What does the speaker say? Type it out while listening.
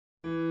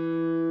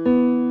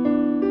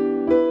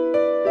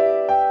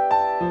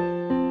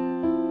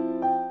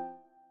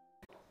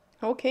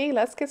Okay,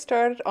 let's get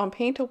started on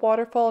Paint a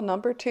Waterfall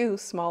number 2,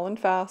 Small and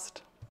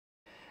Fast.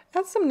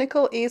 Add some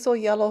nickel azo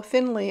yellow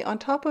thinly on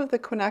top of the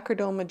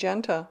quinacridone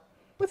magenta.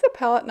 With a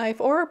palette knife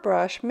or a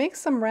brush, make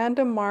some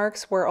random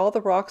marks where all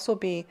the rocks will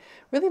be.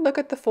 Really look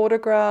at the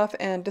photograph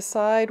and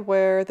decide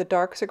where the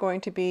darks are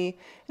going to be.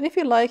 And if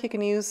you like, you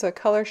can use a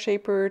color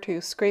shaper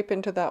to scrape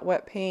into that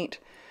wet paint.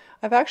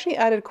 I've actually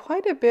added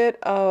quite a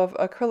bit of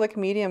acrylic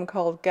medium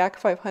called GAC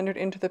 500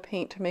 into the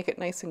paint to make it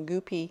nice and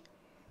goopy.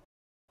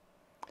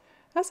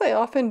 As I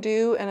often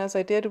do, and as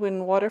I did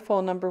in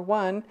Waterfall number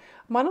 1,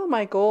 one of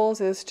my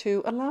goals is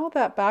to allow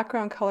that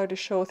background color to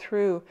show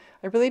through.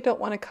 I really don't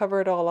want to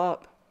cover it all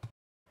up.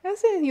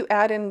 As you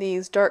add in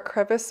these dark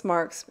crevice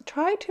marks,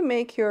 try to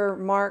make your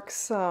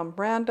marks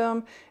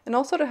random and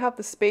also to have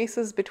the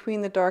spaces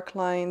between the dark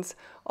lines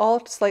all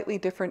at slightly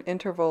different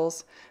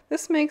intervals.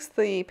 This makes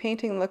the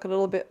painting look a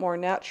little bit more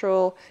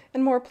natural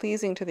and more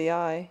pleasing to the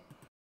eye.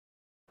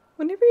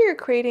 Whenever you're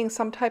creating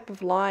some type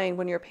of line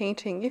when you're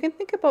painting, you can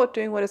think about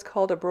doing what is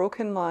called a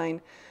broken line.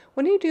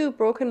 When you do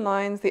broken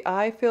lines, the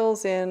eye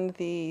fills in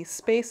the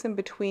space in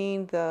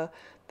between the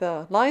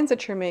lines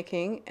that you're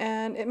making,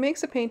 and it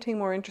makes a painting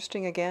more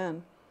interesting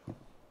again.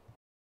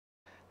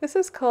 This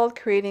is called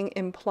creating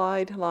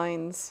implied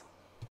lines.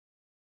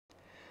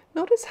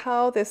 Notice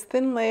how this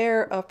thin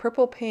layer of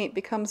purple paint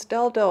becomes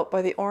dulled out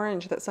by the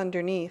orange that's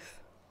underneath.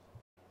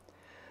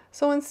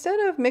 So instead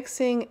of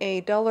mixing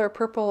a duller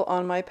purple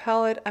on my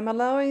palette, I'm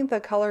allowing the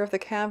color of the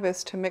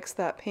canvas to mix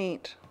that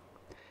paint.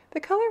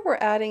 The color we're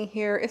adding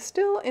here is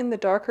still in the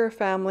darker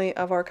family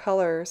of our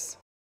colors.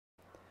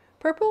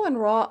 Purple and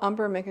raw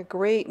umber make a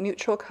great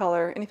neutral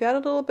color, and if you add a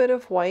little bit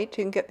of white,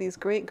 you can get these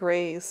great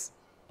grays.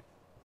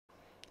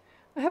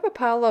 I have a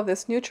pile of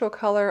this neutral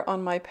color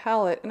on my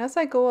palette, and as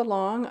I go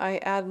along, I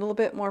add a little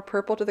bit more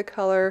purple to the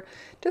color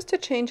just to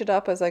change it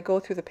up as I go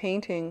through the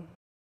painting.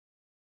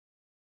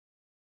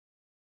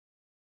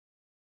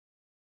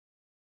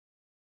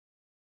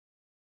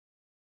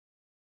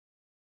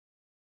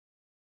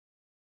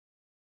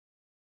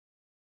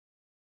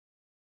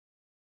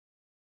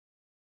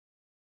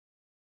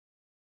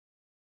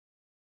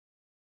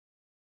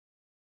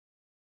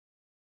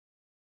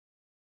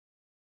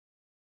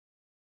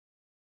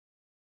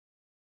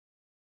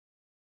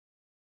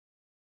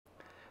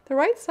 The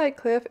right side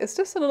cliff is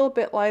just a little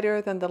bit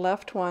lighter than the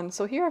left one,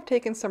 so here I've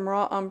taken some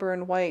raw umber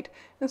and white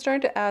and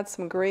starting to add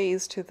some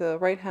grays to the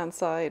right hand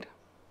side.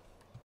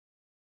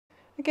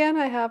 Again,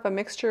 I have a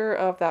mixture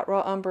of that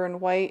raw umber and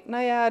white, and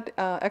I add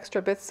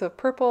extra bits of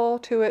purple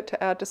to it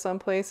to add to some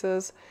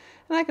places.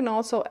 And I can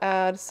also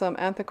add some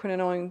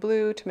anthraquinone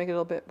blue to make it a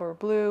little bit more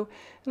blue,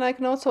 and I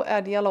can also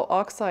add yellow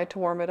oxide to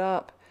warm it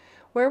up.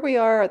 Where we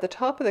are at the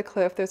top of the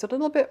cliff, there's a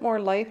little bit more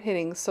light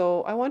hitting,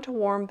 so I want to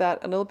warm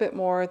that a little bit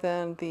more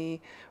than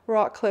the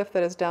rock cliff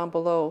that is down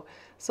below.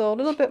 So a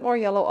little bit more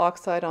yellow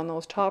oxide on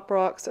those top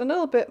rocks, and a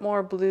little bit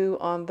more blue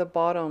on the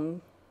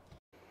bottom.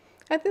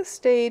 At this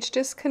stage,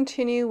 just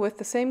continue with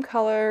the same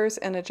colors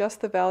and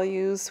adjust the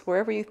values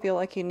wherever you feel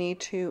like you need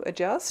to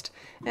adjust,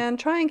 and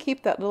try and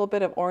keep that little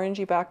bit of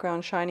orangey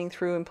background shining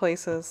through in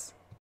places.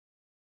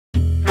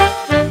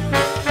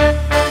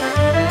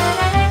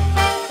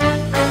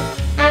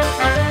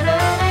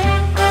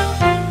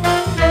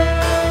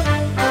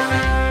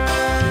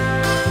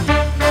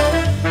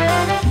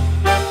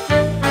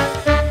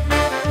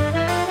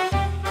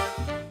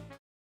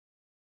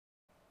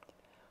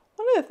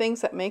 One of the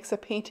things that makes a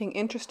painting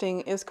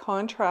interesting is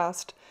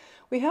contrast.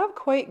 We have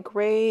quite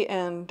gray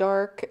and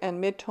dark and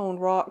mid-tone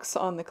rocks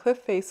on the cliff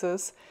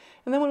faces,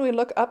 and then when we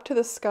look up to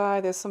the sky,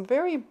 there's some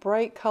very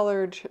bright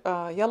colored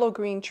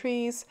yellow-green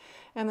trees,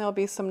 and there'll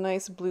be some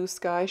nice blue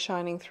sky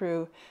shining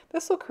through.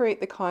 This will create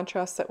the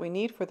contrast that we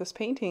need for this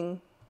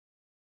painting.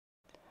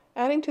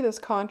 Adding to this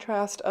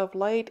contrast of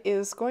light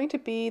is going to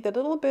be the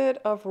little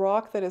bit of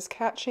rock that is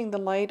catching the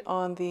light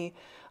on the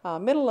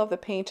middle of the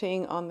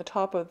painting on the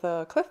top of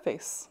the cliff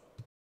face.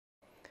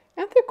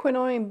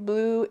 Anthraquinone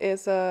blue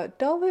is a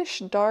dullish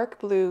dark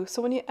blue,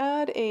 so when you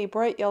add a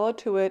bright yellow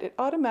to it, it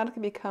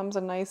automatically becomes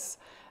a nice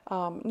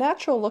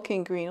natural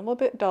looking green, a little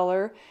bit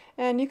duller,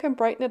 and you can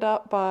brighten it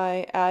up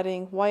by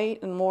adding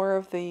white and more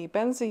of the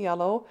benzy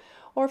yellow,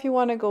 or if you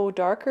want to go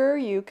darker,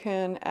 you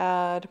can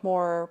add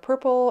more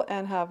purple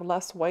and have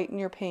less white in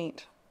your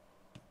paint.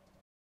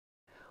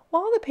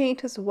 While the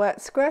paint is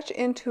wet, scratch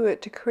into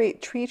it to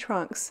create tree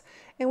trunks.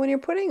 And when you're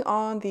putting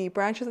on the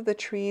branches of the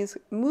trees,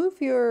 move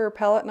your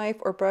palette knife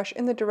or brush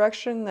in the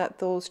direction that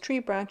those tree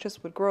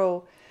branches would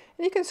grow.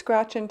 And you can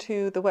scratch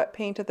into the wet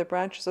paint of the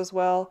branches as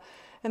well.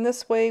 And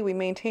this way we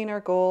maintain our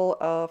goal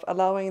of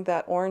allowing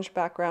that orange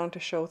background to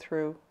show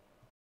through.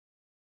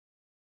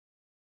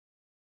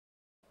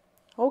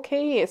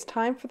 Okay, it's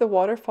time for the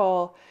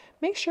waterfall.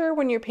 Make sure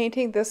when you're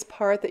painting this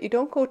part that you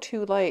don't go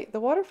too light. The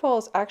waterfall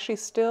is actually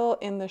still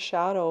in the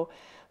shadow.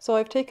 So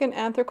I've taken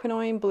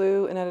anthraquinone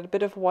blue and added a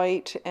bit of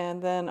white,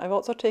 and then I've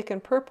also taken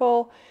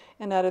purple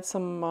and added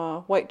some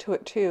white to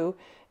it too.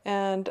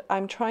 And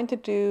I'm trying to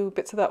do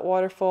bits of that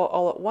waterfall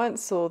all at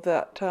once so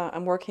that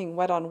I'm working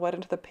wet on wet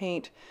into the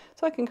paint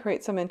so I can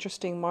create some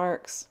interesting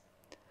marks.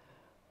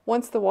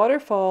 Once the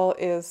waterfall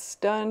is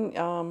done,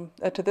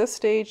 to this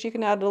stage, you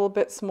can add a little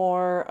bits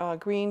more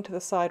green to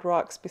the side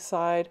rocks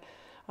beside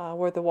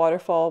where the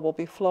waterfall will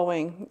be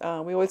flowing.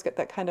 We always get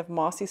that kind of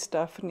mossy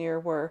stuff near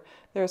where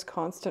there's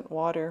constant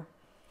water.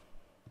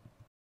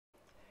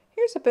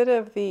 Here's a bit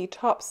of the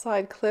top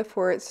side cliff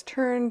where it's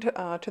turned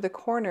to the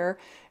corner,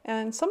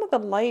 and some of the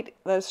light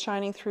that's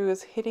shining through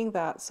is hitting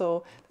that.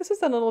 So this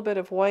is a little bit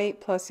of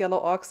white plus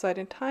yellow oxide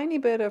and tiny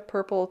bit of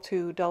purple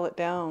to dull it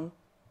down.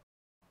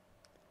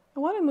 I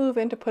want to move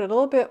in to put a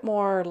little bit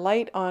more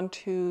light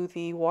onto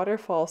the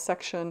waterfall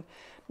section.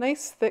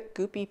 Nice thick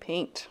goopy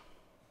paint.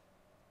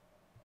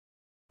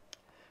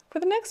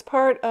 For the next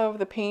part of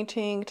the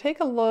painting,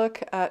 take a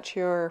look at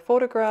your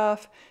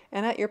photograph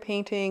and at your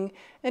painting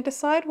and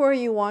decide where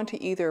you want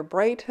to either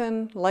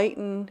brighten,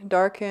 lighten,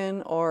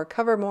 darken, or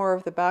cover more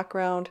of the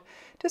background.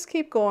 Just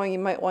keep going. You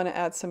might want to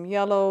add some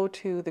yellow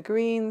to the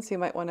greens. You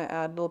might want to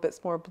add a little bit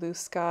more blue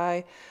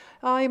sky.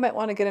 You might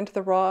want to get into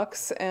the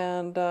rocks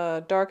and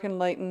darken,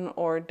 lighten,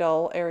 or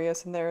dull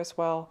areas in there as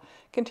well.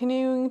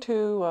 Continuing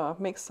to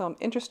make some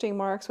interesting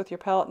marks with your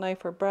palette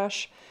knife or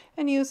brush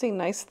and using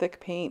nice thick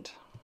paint.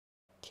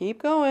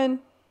 Keep going.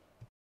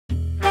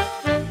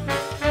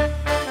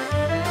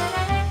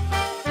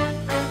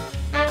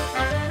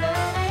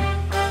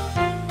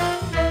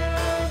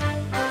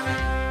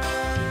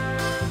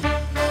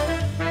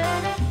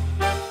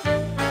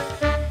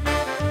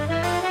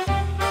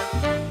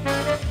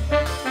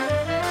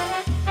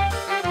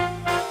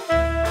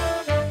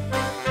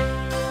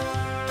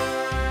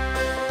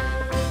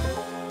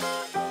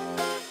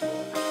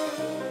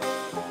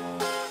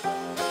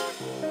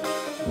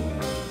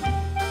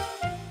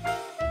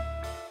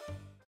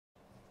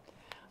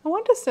 I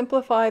want to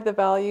simplify the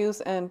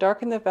values and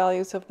darken the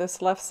values of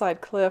this left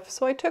side cliff,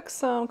 so I took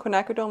some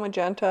quinacridone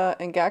magenta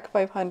and GAC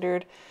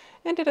 500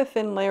 and did a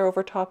thin layer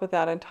over top of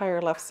that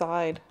entire left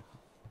side.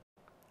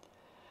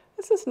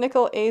 This is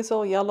nickel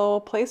azo yellow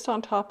placed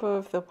on top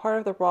of the part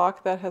of the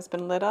rock that has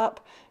been lit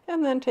up,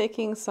 and then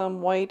taking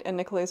some white and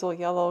nickel azo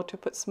yellow to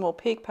put some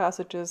opaque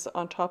passages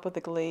on top of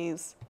the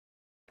glaze.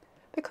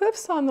 The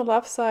cliffs on the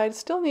left side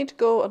still need to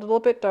go a little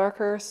bit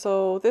darker,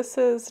 so this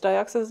is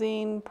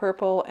dioxazine,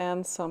 purple,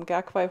 and some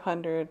GAC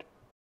 500.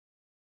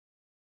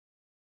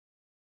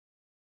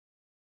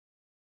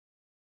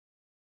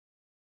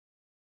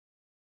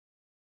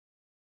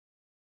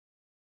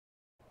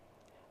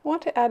 I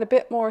want to add a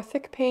bit more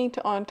thick paint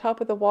on top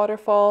of the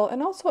waterfall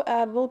and also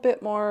add a little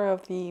bit more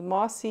of the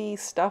mossy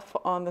stuff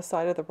on the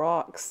side of the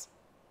rocks.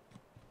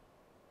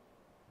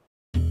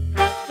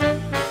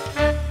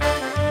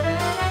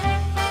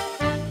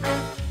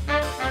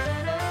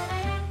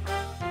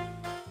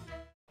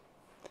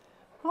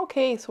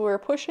 Okay, so we're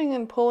pushing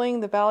and pulling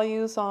the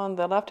values on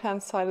the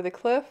left-hand side of the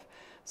cliff.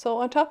 So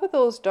on top of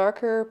those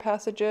darker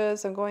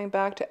passages, I'm going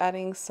back to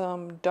adding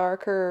some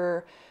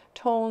darker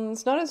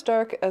tones, not as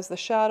dark as the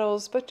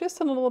shadows, but just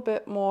a little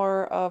bit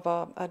more of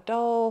a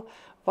dull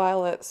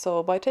violet.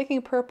 So by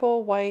taking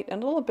purple, white,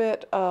 and a little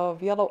bit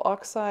of yellow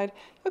oxide,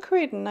 you'll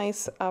create a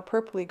nice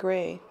purpley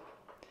gray.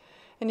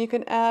 And you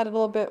can add a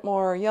little bit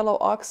more yellow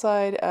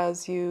oxide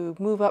as you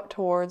move up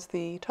towards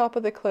the top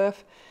of the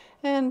cliff,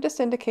 and just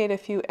indicate a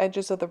few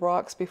edges of the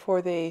rocks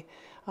before they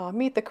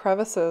meet the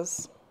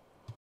crevices.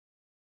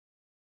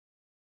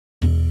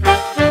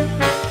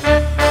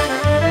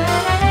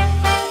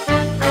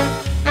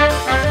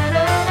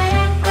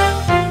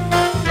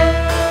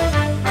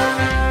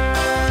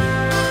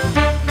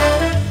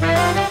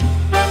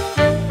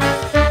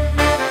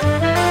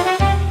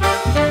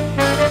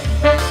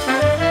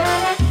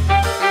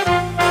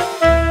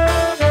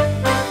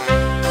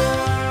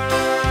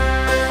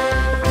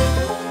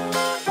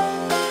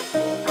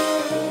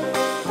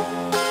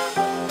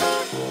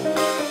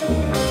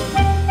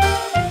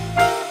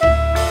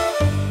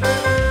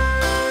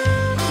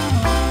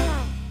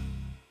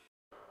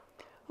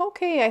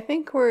 Okay, I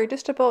think we're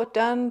just about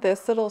done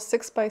this little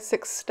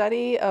 6x6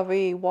 study of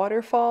a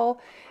waterfall,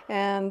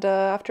 and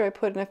after I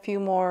put in a few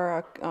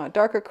more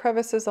darker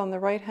crevices on the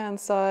right hand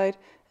side,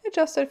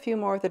 adjusted a few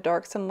more of the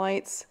darks and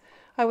lights,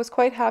 I was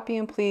quite happy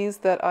and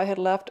pleased that I had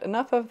left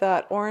enough of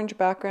that orange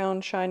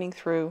background shining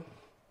through.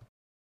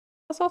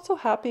 I was also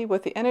happy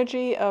with the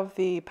energy of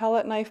the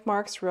palette knife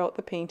marks throughout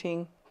the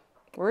painting.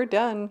 We're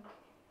done.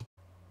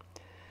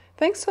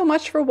 Thanks so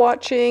much for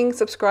watching.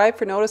 Subscribe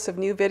for notice of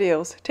new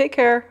videos. Take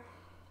care.